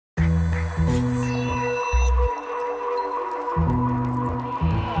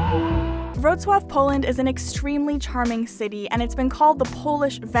Wrocław, Poland is an extremely charming city, and it's been called the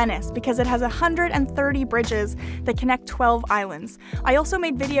Polish Venice because it has 130 bridges that connect 12 islands. I also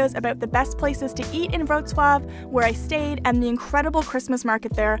made videos about the best places to eat in Wrocław, where I stayed, and the incredible Christmas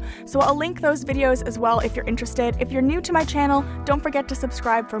market there, so I'll link those videos as well if you're interested. If you're new to my channel, don't forget to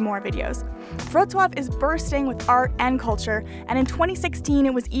subscribe for more videos. Wrocław is bursting with art and culture, and in 2016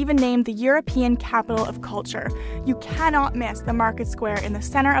 it was even named the European Capital of Culture. You cannot miss the market square in the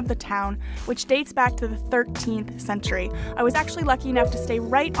center of the town, which dates back to the 13th century. I was actually lucky enough to stay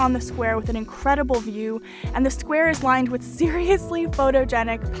right on the square with an incredible view, and the square is lined with seriously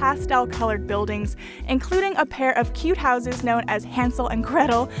photogenic pastel-colored buildings, including a pair of cute houses known as Hansel and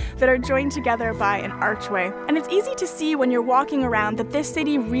Gretel that are joined together by an archway. And it's easy to see when you're walking around that this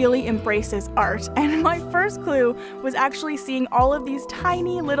city really embraces art, and my first clue was actually seeing all of these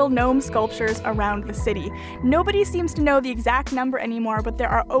tiny little gnome sculptures around the city. Nobody seems to know the exact number anymore, but there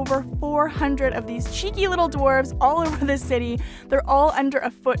are over 400 of these cheeky little dwarves all over the city. They're all under a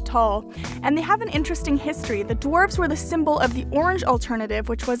foot tall. And they have an interesting history. The dwarves were the symbol of the Orange Alternative,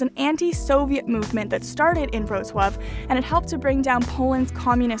 which was an anti-Soviet movement that started in Wrocław, and it helped to bring down Poland's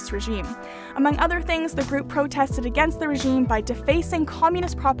communist regime. Among other things, the group protested against the regime by defacing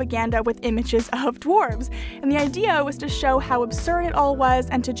communist propaganda with images of dwarves. And the idea was to show how absurd it all was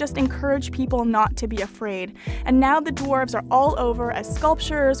and to just encourage people not to be afraid. And now the dwarves are all over as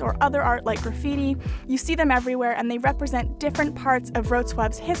sculptures or other art like graffiti. You see them everywhere, and they represent different parts of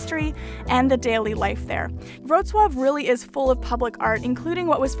Wrocław's history and the daily life there. Wrocław really is full of public art, including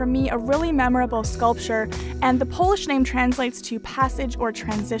what was for me a really memorable sculpture, and the Polish name translates to passage or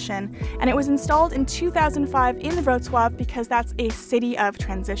transition, and it was installed in 2005 in Wrocław because that's a city of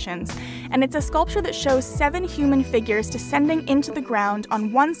transitions. And it's a sculpture that shows 7 human figures descending into the ground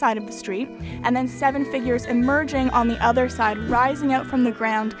on one side of the street, and then 7 figures emerging on the other side, rising out from the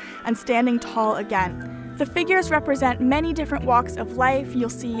ground and standing tall again. The figures represent many different walks of life.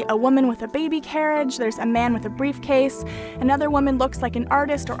 You'll see a woman with a baby carriage, there's a man with a briefcase, another woman looks like an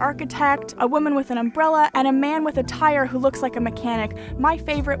artist or architect, a woman with an umbrella, and a man with a tire who looks like a mechanic. My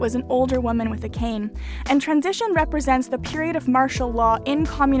favorite was an older woman with a cane. And transition represents the period of martial law in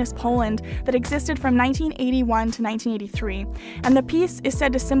communist Poland that existed from 1981 to 1983. And the piece is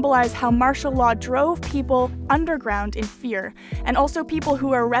said to symbolize how martial law drove people underground in fear, and also people who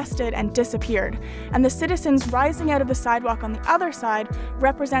were arrested and disappeared. And the citizens rising out of the sidewalk on the other side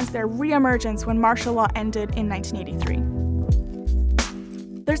represents their re-emergence when martial law ended in 1983.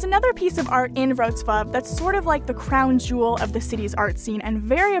 There's another piece of art in Wrocław that's sort of like the crown jewel of the city's art scene, and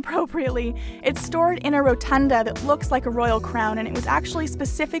very appropriately, it's stored in a rotunda that looks like a royal crown, and it was actually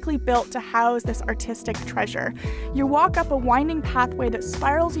specifically built to house this artistic treasure. You walk up a winding pathway that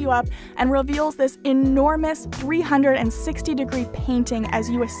spirals you up and reveals this enormous 360-degree painting as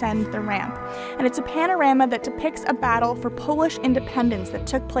you ascend the ramp. And it's a panorama that depicts a battle for Polish independence that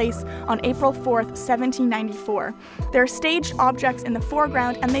took place on April 4th, 1794. There are staged objects in the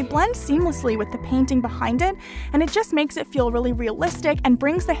foreground, and they blend seamlessly with the painting behind it, and it just makes it feel really realistic and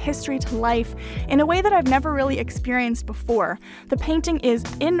brings the history to life in a way that I've never really experienced before. The painting is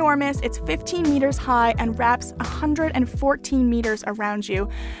enormous, it's 15 meters high and wraps 114 meters around you.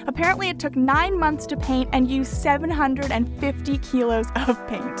 Apparently it took 9 months to paint and used 750 kilos of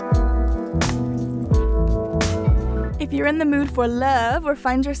paint. If you're in the mood for love or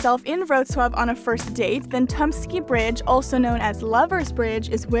find yourself in Wrocław on a first date, then Tomski Bridge, also known as Lover's Bridge,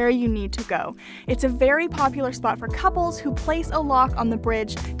 is where you need to go. It's a very popular spot for couples who place a lock on the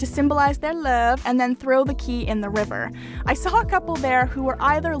bridge to symbolize their love and then throw the key in the river. I saw a couple there who were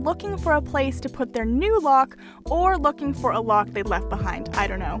either looking for a place to put their new lock or looking for a lock they'd left behind. I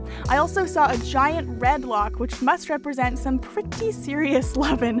don't know. I also saw a giant red lock, which must represent some pretty serious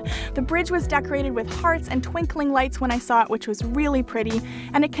lovin'. The bridge was decorated with hearts and twinkling lights when I saw it, which was really pretty,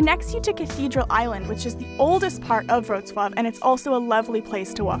 and it connects you to Cathedral Island, which is the oldest part of Wrocław, and it's also a lovely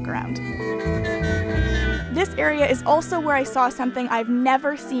place to walk around. This area is also where I saw something I've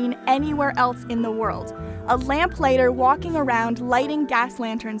never seen anywhere else in the world. A lamplighter walking around lighting gas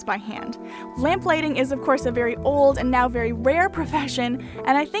lanterns by hand. Lamplighting is of course a very old and now very rare profession,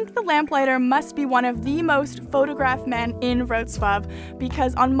 and I think the lamplighter must be one of the most photographed men in Wrocław,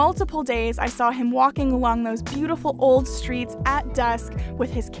 because on multiple days I saw him walking along those beautiful old streets at dusk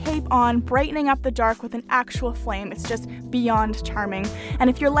with his cape on, brightening up the dark with an actual flame. It's just beyond charming.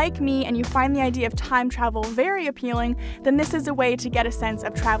 And if you're like me and you find the idea of time travel very appealing, then this is a way to get a sense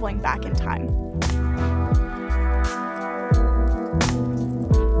of traveling back in time.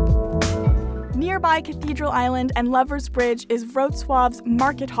 Nearby Cathedral Island and Lover's Bridge is Wrocław's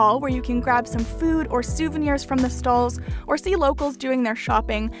Market Hall, where you can grab some food or souvenirs from the stalls or see locals doing their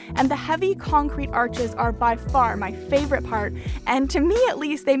shopping. And the heavy concrete arches are by far my favorite part, and to me at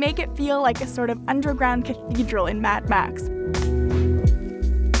least, they make it feel like a sort of underground cathedral in Mad Max.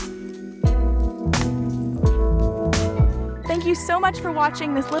 Thank you so much for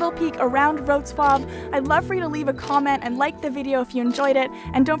watching this little peek around Wrocław. I'd love for you to leave a comment and like the video if you enjoyed it,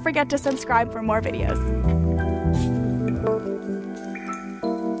 and don't forget to subscribe for more videos.